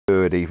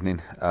Good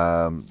evening.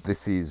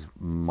 This is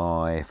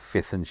my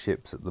fifth and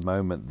ships at the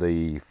moment.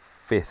 The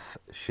fifth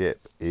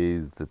ship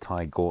is the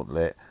TIE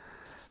Gauntlet.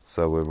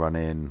 So we're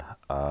running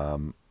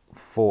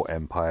 4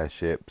 Empire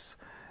ships,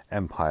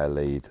 Empire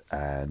lead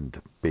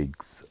and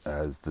Biggs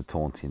as the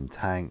taunting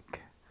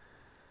tank.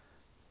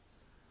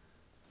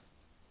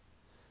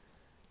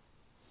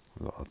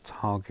 We've got a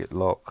target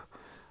lock.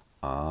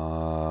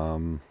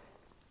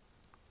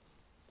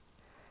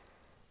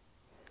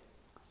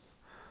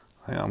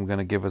 I think I'm going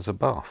to give us a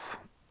buff.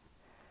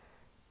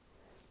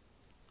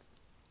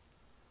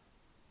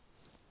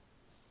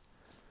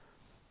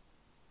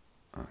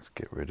 Let's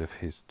get rid of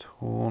his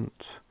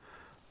taunt.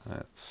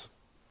 Let's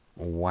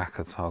whack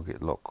a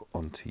target lock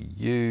onto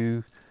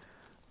you.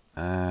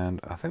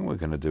 And I think we're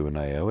going to do an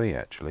AoE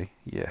actually.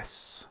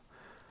 Yes.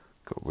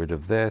 Got rid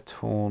of their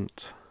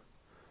taunt.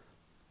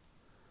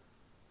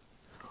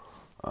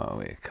 Oh,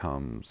 here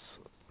comes.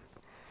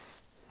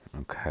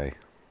 Okay.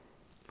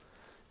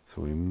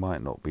 So we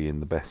might not be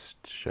in the best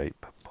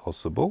shape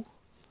possible.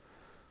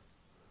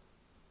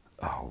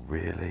 Oh,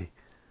 really?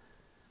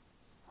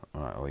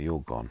 Alright, well, you're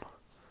gone.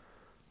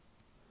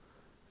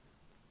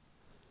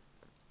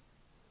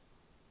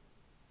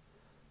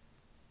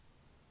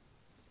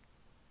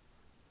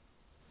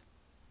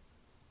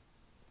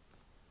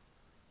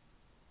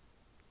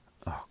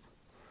 Oh,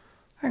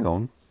 hang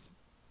on.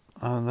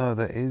 Oh no,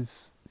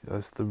 that's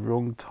the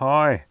wrong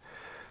tie.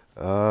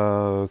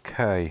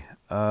 Okay.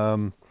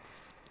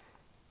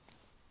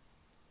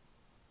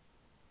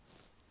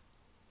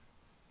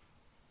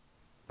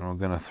 I'm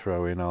going to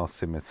throw in our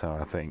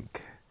scimitar, I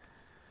think,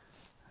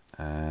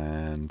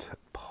 and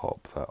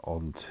pop that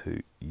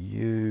onto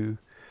you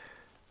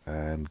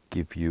and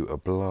give you a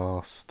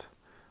blast.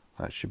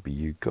 That should be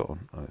you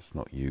gone. Oh, it's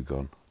not you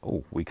gone.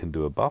 Oh, we can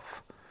do a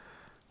buff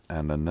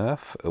and a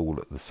nerf all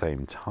at the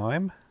same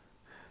time.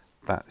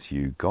 That's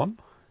you gone.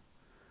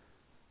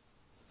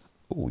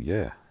 Oh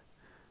yeah.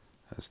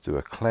 Let's do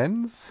a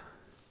cleanse.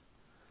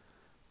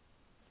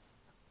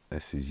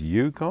 This is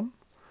you gone.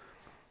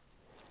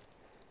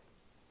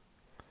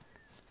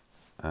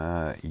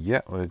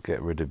 Yeah, we'll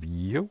get rid of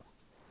you.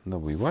 No,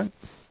 we won't.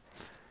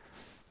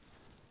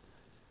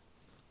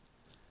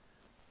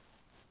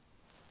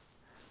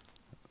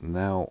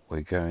 Now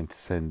we're going to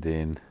send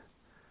in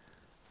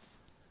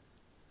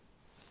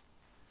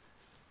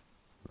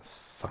the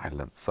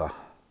silencer.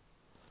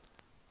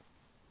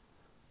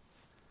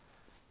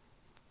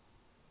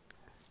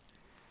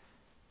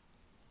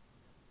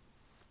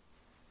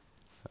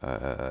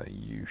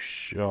 You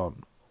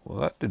shan't. Well,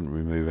 that didn't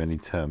remove any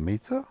turn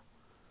meter.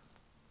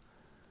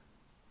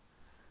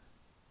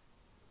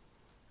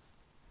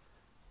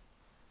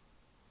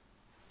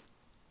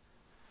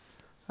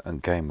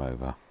 And game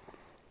over.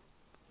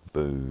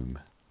 Boom.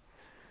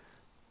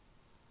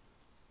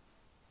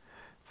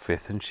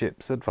 Fifth and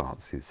ships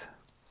advances.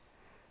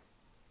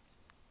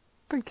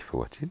 Thank you for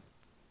watching.